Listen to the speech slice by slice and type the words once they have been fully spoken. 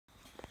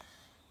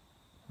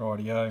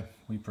Rightio,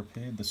 we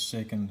prepared the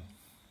second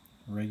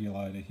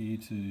regulator here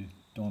to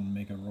Don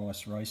Mega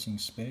Rice Racing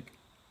spec.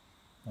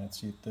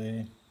 That's it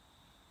there.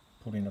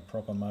 Put in a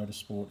proper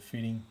motorsport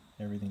fitting,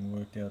 everything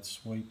worked out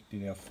sweet,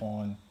 did our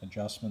fine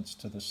adjustments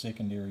to the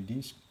secondary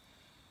disc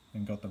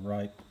and got the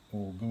rate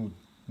all good.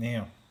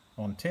 Now,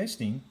 on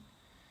testing,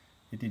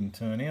 it didn't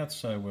turn out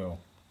so well.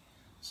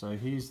 So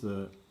here's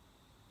the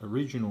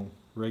original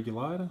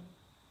regulator,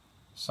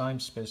 same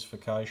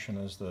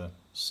specification as the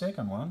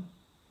second one,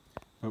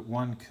 but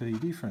one key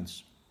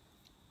difference.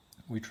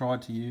 We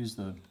tried to use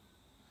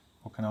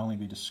what can only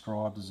be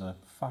described as a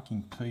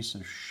fucking piece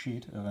of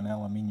shit of an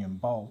aluminium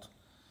bolt,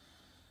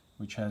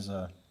 which has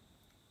a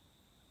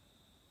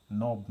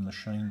knob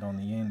machined on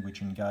the end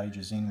which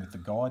engages in with the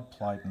guide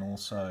plate and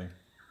also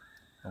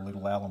a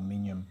little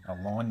aluminium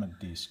alignment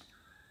disc.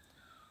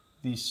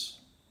 This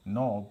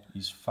knob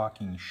is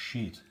fucking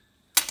shit.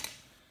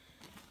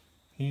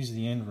 Here's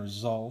the end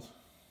result.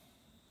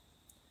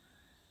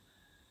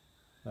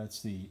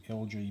 That's the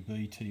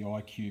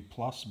LGBTIQ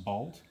plus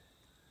bolt,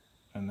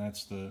 and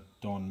that's the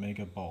Don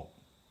Mega bolt.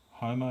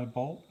 Homo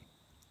bolt,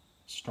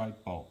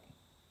 straight bolt.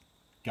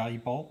 Gay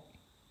bolt,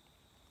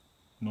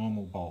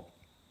 normal bolt.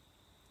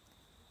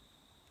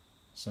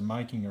 So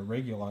making a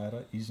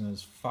regulator isn't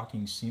as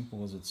fucking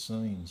simple as it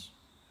seems.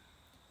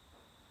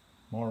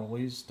 Moral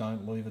is,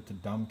 don't leave it to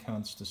dumb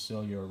cunts to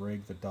sell you a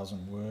reg that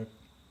doesn't work.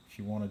 If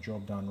you want a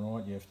job done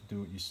right, you have to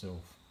do it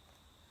yourself.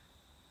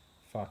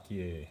 Fuck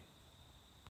yeah.